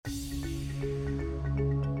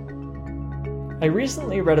I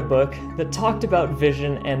recently read a book that talked about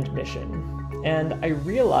vision and mission, and I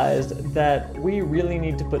realized that we really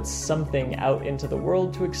need to put something out into the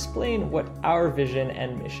world to explain what our vision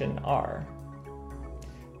and mission are.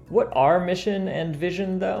 What are mission and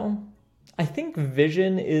vision, though? I think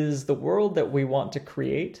vision is the world that we want to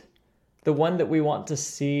create, the one that we want to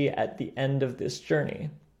see at the end of this journey.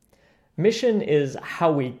 Mission is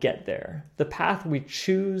how we get there, the path we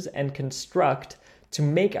choose and construct to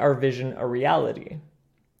make our vision a reality.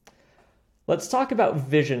 Let's talk about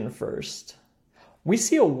vision first. We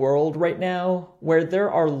see a world right now where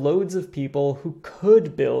there are loads of people who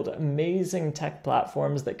could build amazing tech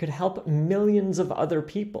platforms that could help millions of other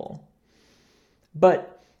people.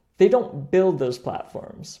 But they don't build those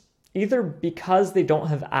platforms, either because they don't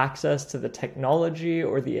have access to the technology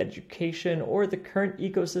or the education, or the current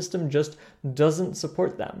ecosystem just doesn't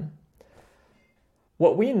support them.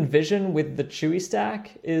 What we envision with the Chewy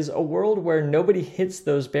stack is a world where nobody hits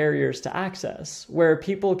those barriers to access, where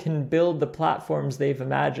people can build the platforms they've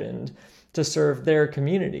imagined to serve their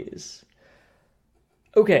communities.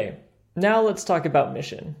 Okay, now let's talk about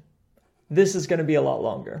mission. This is going to be a lot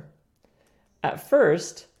longer. At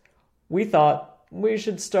first, we thought we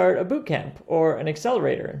should start a bootcamp or an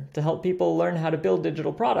accelerator to help people learn how to build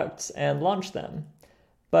digital products and launch them.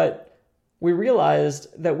 But we realized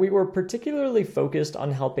that we were particularly focused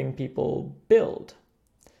on helping people build.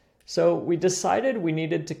 So we decided we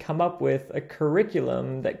needed to come up with a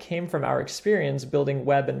curriculum that came from our experience building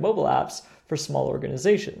web and mobile apps for small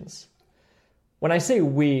organizations. When I say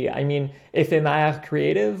we, I mean Ephémère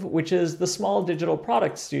Creative, which is the small digital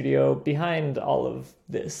product studio behind all of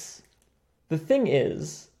this. The thing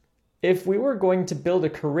is, if we were going to build a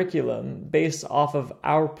curriculum based off of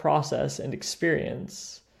our process and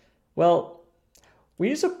experience, well, we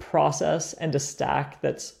use a process and a stack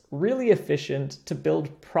that's really efficient to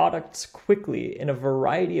build products quickly in a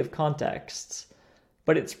variety of contexts,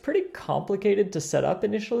 but it's pretty complicated to set up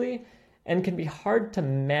initially and can be hard to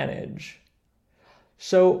manage.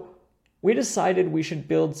 So we decided we should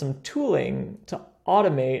build some tooling to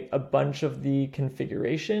automate a bunch of the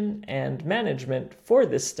configuration and management for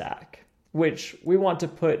this stack, which we want to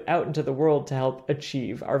put out into the world to help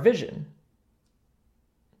achieve our vision.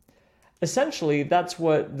 Essentially, that's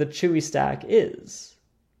what the Chewy stack is.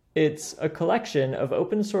 It's a collection of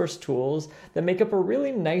open source tools that make up a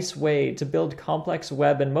really nice way to build complex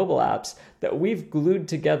web and mobile apps that we've glued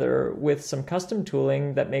together with some custom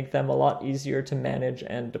tooling that make them a lot easier to manage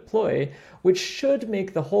and deploy, which should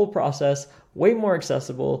make the whole process way more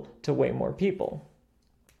accessible to way more people.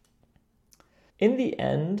 In the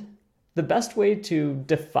end, the best way to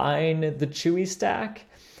define the Chewy stack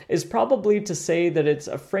is probably to say that it's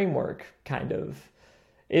a framework, kind of.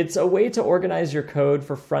 It's a way to organize your code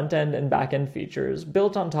for front-end and back-end features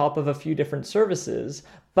built on top of a few different services,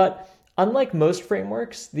 but unlike most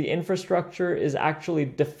frameworks, the infrastructure is actually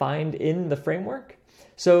defined in the framework.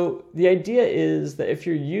 So the idea is that if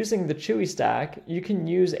you're using the Chewy stack, you can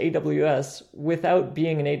use AWS without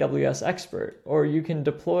being an AWS expert, or you can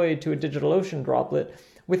deploy to a DigitalOcean droplet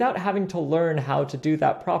without having to learn how to do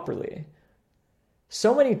that properly.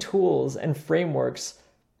 So many tools and frameworks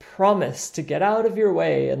promise to get out of your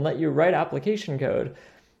way and let you write application code,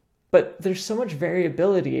 but there's so much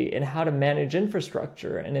variability in how to manage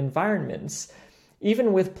infrastructure and environments,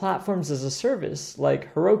 even with platforms as a service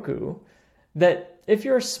like Heroku, that if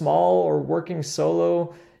you're small or working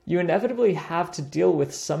solo, you inevitably have to deal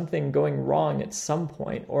with something going wrong at some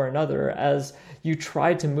point or another as you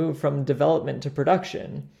try to move from development to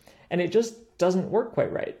production, and it just doesn't work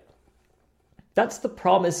quite right. That's the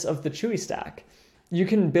promise of the Chewy stack. You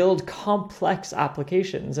can build complex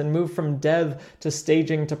applications and move from dev to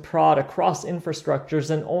staging to prod across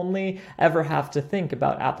infrastructures and only ever have to think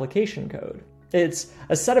about application code. It's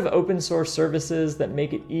a set of open source services that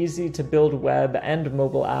make it easy to build web and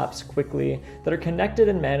mobile apps quickly that are connected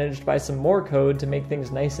and managed by some more code to make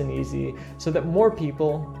things nice and easy so that more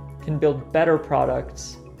people can build better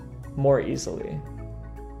products more easily.